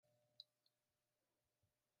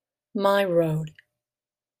My road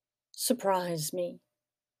surprised me.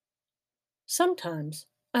 Sometimes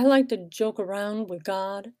I like to joke around with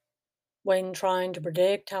God. When trying to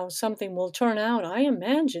predict how something will turn out, I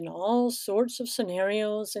imagine all sorts of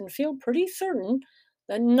scenarios and feel pretty certain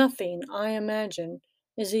that nothing I imagine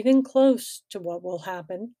is even close to what will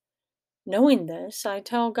happen. Knowing this, I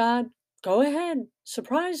tell God, go ahead,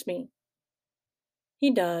 surprise me.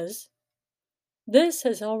 He does. This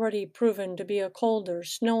has already proven to be a colder,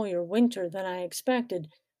 snowier winter than I expected,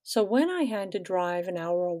 so when I had to drive an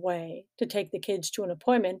hour away to take the kids to an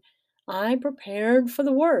appointment, I prepared for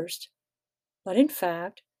the worst. But in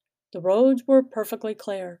fact, the roads were perfectly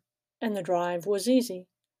clear and the drive was easy.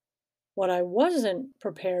 What I wasn't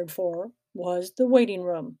prepared for was the waiting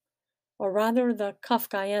room, or rather the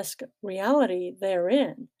Kafkaesque reality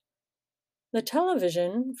therein. The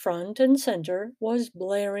television, front and center, was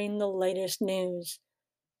blaring the latest news.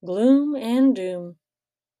 Gloom and doom.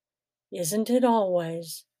 Isn't it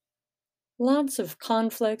always? Lots of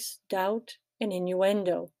conflicts, doubt, and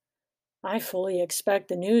innuendo. I fully expect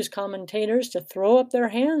the news commentators to throw up their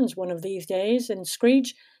hands one of these days and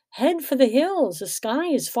screech, head for the hills, the sky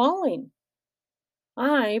is falling.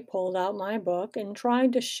 I pulled out my book and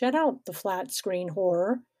tried to shut out the flat screen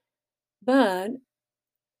horror, but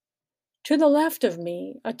to the left of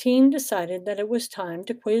me, a teen decided that it was time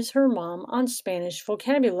to quiz her mom on Spanish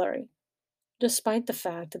vocabulary, despite the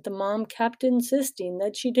fact that the mom kept insisting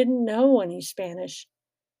that she didn't know any Spanish.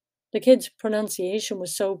 The kid's pronunciation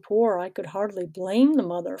was so poor I could hardly blame the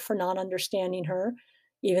mother for not understanding her,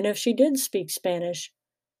 even if she did speak Spanish.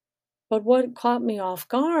 But what caught me off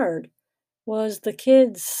guard was the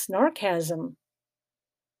kid's snarkasm.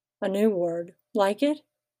 A new word. Like it?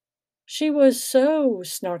 She was so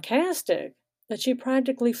snarkastic that she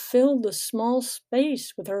practically filled the small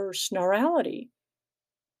space with her snarality.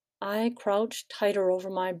 I crouched tighter over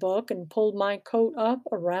my book and pulled my coat up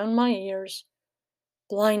around my ears.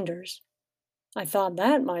 Blinders. I thought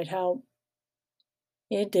that might help.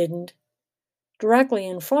 It didn't. Directly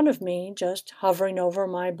in front of me, just hovering over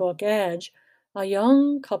my book edge, a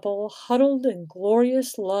young couple huddled in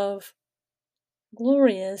glorious love.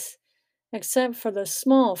 Glorious, except for the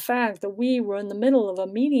small fact that we were in the middle of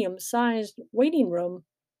a medium sized waiting room.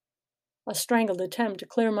 A strangled attempt to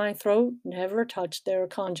clear my throat never touched their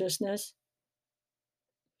consciousness.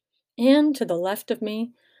 And to the left of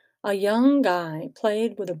me, a young guy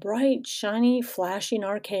played with a bright, shiny, flashing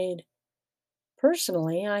arcade.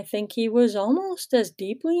 Personally, I think he was almost as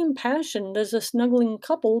deeply impassioned as the snuggling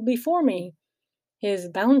couple before me. His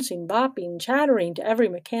bouncing, bopping, chattering to every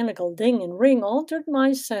mechanical ding and ring altered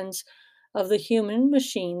my sense of the human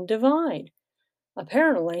machine divide.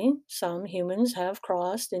 Apparently, some humans have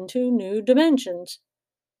crossed into new dimensions.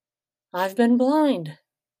 I've been blind.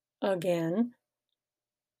 Again.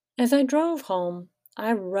 As I drove home,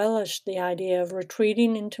 I relished the idea of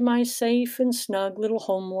retreating into my safe and snug little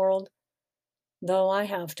home world. Though I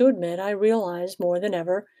have to admit, I realize more than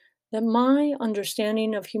ever that my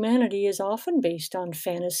understanding of humanity is often based on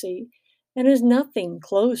fantasy and is nothing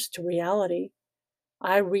close to reality.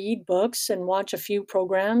 I read books and watch a few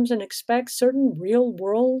programs and expect certain real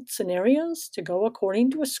world scenarios to go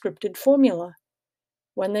according to a scripted formula.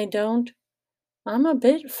 When they don't, I'm a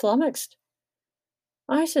bit flummoxed.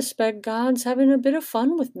 I suspect God's having a bit of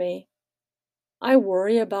fun with me. I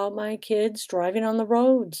worry about my kids driving on the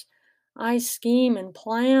roads. I scheme and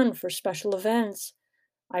plan for special events.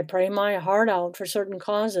 I pray my heart out for certain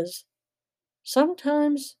causes.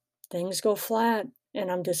 Sometimes things go flat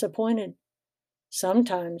and I'm disappointed.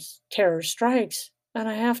 Sometimes terror strikes and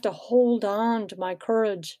I have to hold on to my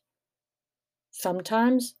courage.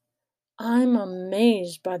 Sometimes I'm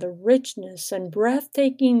amazed by the richness and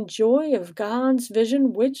breathtaking joy of God's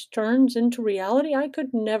vision, which turns into reality I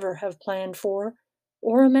could never have planned for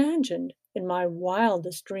or imagined in my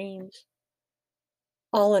wildest dreams.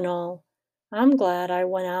 All in all, I'm glad I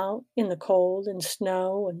went out in the cold and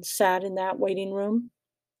snow and sat in that waiting room.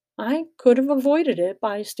 I could have avoided it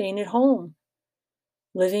by staying at home,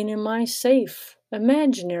 living in my safe,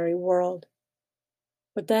 imaginary world.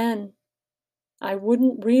 But then I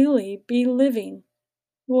wouldn't really be living,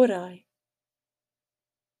 would I?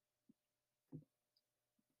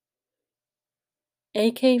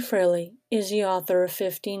 A.K. Fraley is the author of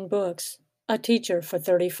 15 books, a teacher for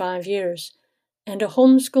 35 years, and a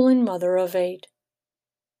homeschooling mother of 8.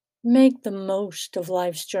 Make the most of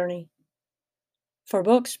life's journey. For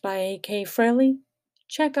books by A.K. Fraley,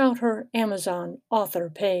 check out her Amazon author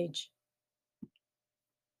page.